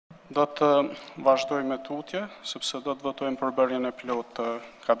Do të vazhdoj me tutje, sepse do të votojmë për bërjen e plot të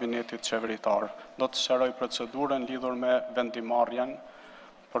kabinetit qeveritar. Do të sqaroj procedurën lidhur me vendimarrjen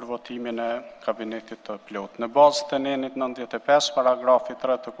për votimin e kabinetit të plot. Në bazë të nenit 95, paragrafi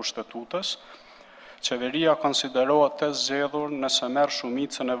 3 të Kushtetutës, qeveria konsiderohet të zgjedhur nëse merr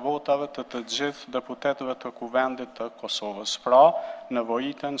shumicën e votave të gjithë deputetëve të Kuvendit të Kosovës. Pra,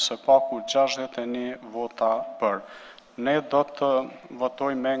 nevojiten së paku 61 vota për. Ne do të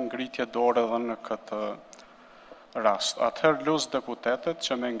votojmë me ngritje dore dhe në këtë rast. Atëherë lus deputetet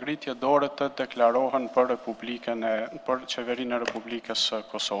që me ngritje dore të deklarohen për qeverinë e Republikës së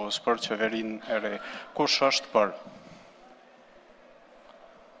Kosovës, për qeverinë e re. Kush është për?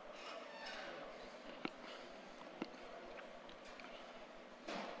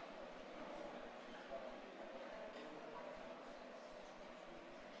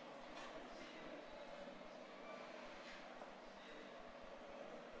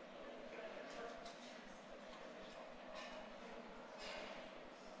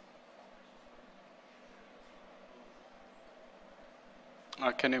 A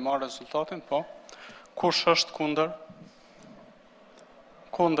keni marrë rezultatin? Po. Kush është kundër?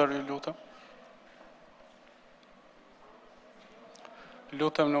 Kundër, ju lutem.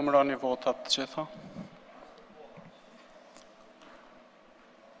 Lutem numëroni votat të gjitha.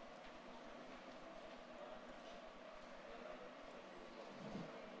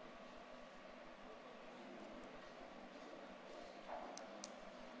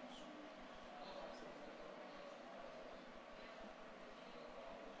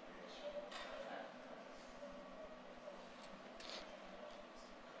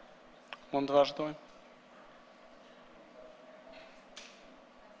 Mund të vazhdojmë?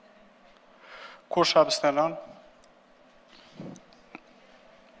 Kush abstenon?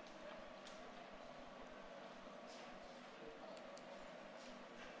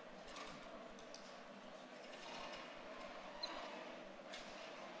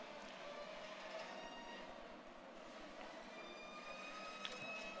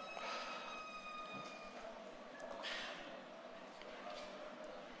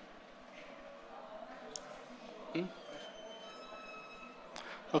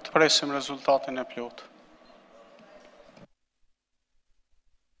 Do të presim rezultatin e plot.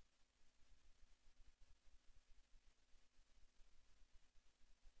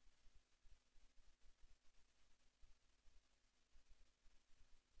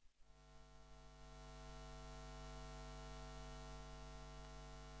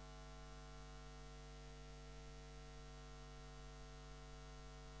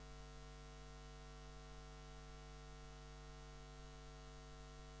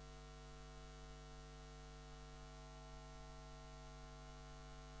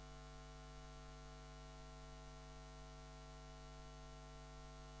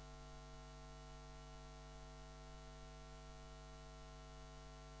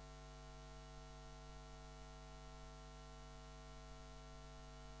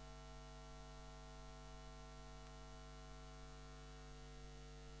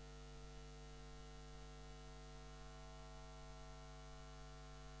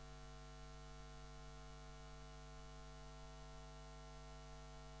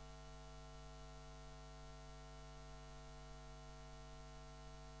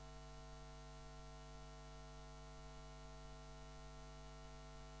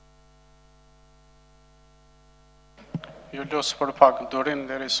 Ju lus për pak durim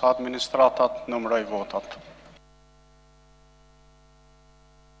derisa administratat numëroj votat.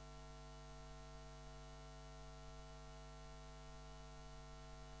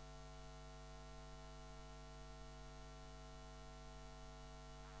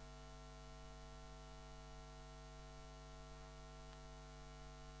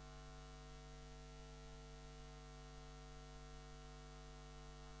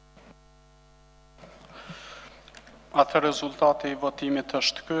 Atë rezultati i votimit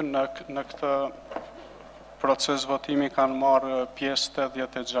është ky. Në këtë proces votimi kanë marrë pjesë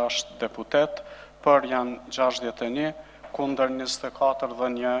 86 deputet, për janë 61, kundër 24 dhe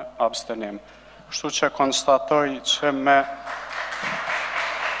 1 abstenim. Kështu që konstatoj që me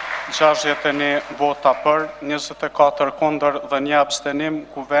 61 vota për, 24 kundër dhe 1 abstenim,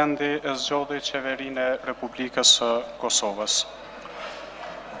 Kuvendi e zgjodhi qeverinë e Republikës së Kosovës.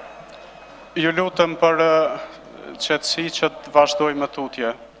 Ju lutem për qetësi që të vazhdoj më tutje.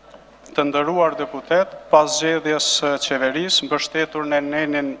 Të nderuar deputet, pas zgjedhjes së qeverisë, mbështetur në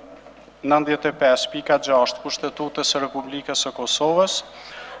nenin 95.6 Kushtetutës së Republikës së Kosovës,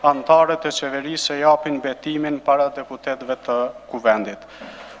 anëtarët e qeverisë japin betimin para deputetëve të Kuvendit.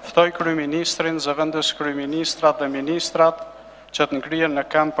 Ftoj kryeministrin, zëvendës kryeministrat dhe ministrat që të ngrihen në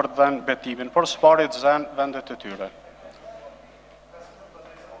këmbë për të dhënë betimin, por së pari të zënë vendet e tyre.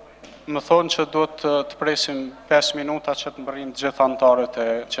 Më thonë që do të presim 5 minuta që të mbërrin gjithë anëtarët e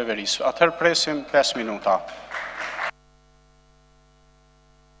qeverisë. Atëherë presim 5 minuta.